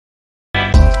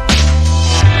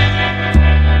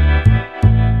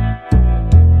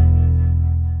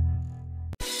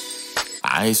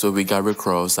I saw we got Rick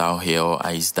Ross out here all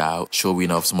iced out, showing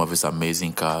off some of his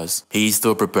amazing cars. He's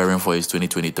still preparing for his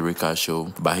 2023 car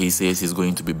show, but he says he's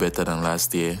going to be better than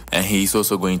last year. And he's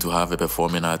also going to have a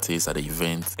performing artist at the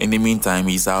event. In the meantime,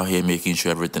 he's out here making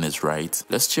sure everything is right.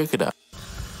 Let's check it out.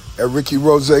 A Ricky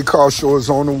Rose car show is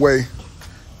on the way.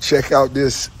 Check out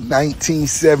this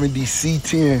 1970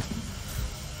 C10.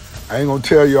 I ain't gonna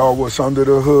tell y'all what's under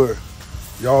the hood.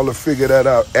 Y'all will figure that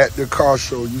out at the car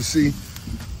show. You see,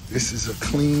 this is a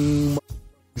clean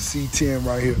C10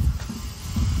 right here.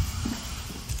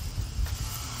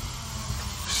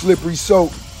 Slippery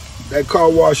Soap, that car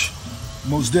wash,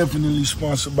 most definitely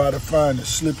sponsored by the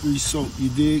finest. Slippery Soap, you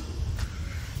dig?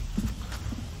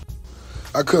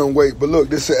 I couldn't wait, but look,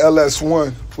 this is an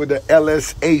LS1 with the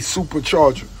LSA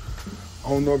supercharger.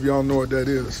 I don't know if y'all know what that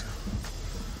is,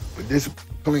 but this is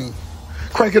clean.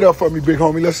 Crank it up for me, big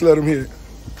homie. Let's let him hear it.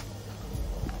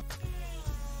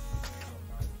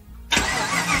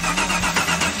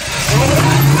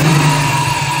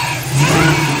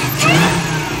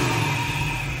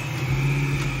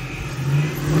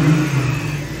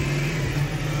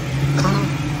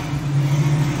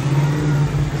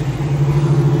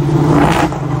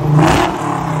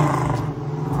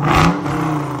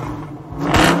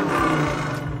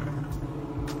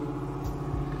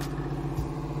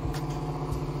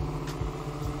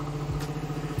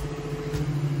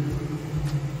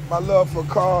 My love for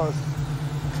cars,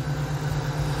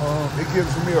 it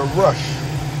gives me a rush.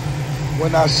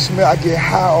 When I get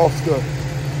high off the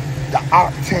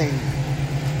octane.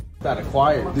 That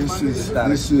acquired. This is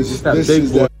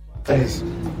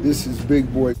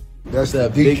big boy. That's the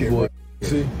big boy.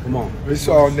 See, come on. It's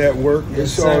all network.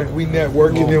 Yes, it's all we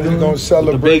networking, and we gonna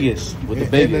celebrate with the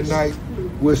biggest in the night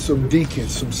with some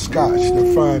deacons, some scotch,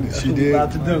 the finest. You did.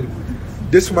 About to do.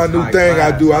 This is my new thing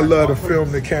I do. I love to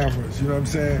film the cameras. You know what I'm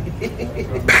saying?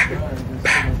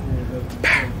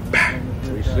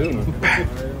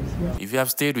 If you have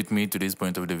stayed with me to this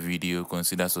point of the video,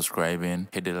 consider subscribing,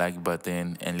 hit the like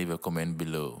button, and leave a comment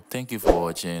below. Thank you for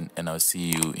watching, and I'll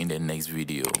see you in the next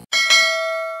video.